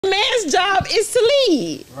man's job is to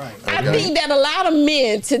lead. Right. I think that a lot of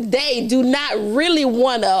men today do not really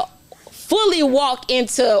want to fully walk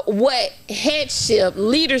into what headship,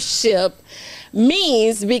 leadership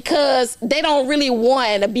means, because they don't really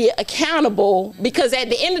want to be accountable. Because at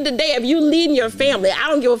the end of the day, if you leading your family, I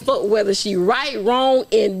don't give a fuck whether she right, wrong,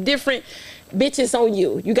 indifferent. Bitches on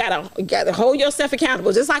you. You gotta hold yourself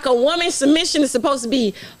accountable. Just like a woman's submission is supposed to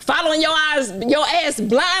be following your ass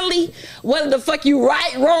blindly, whether the fuck you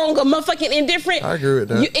right, wrong, or motherfucking indifferent. I agree with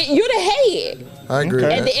that. You're the head. I agree.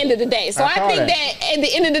 At the end of the day. So I think that at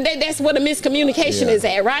the end of the day, that's where the miscommunication is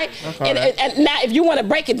at, right? And now if you want to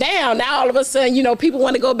break it down, now all of a sudden, you know, people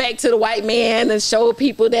want to go back to the white man and show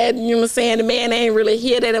people that, you know what I'm saying, the man ain't really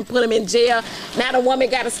here, they done put him in jail. Now the woman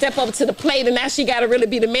got to step up to the plate, and now she got to really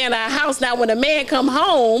be the man of the house. Now when the man come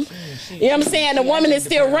home, you know what I'm saying, the woman is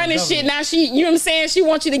still running shit. Now she, you know what I'm saying, she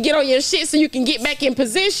wants you to get on your shit so you can get back in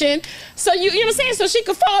position. So you know what I'm saying, so she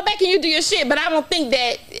can fall back and you do your shit. But I don't think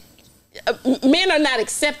that men are not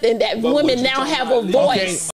accepting that women now have a voice.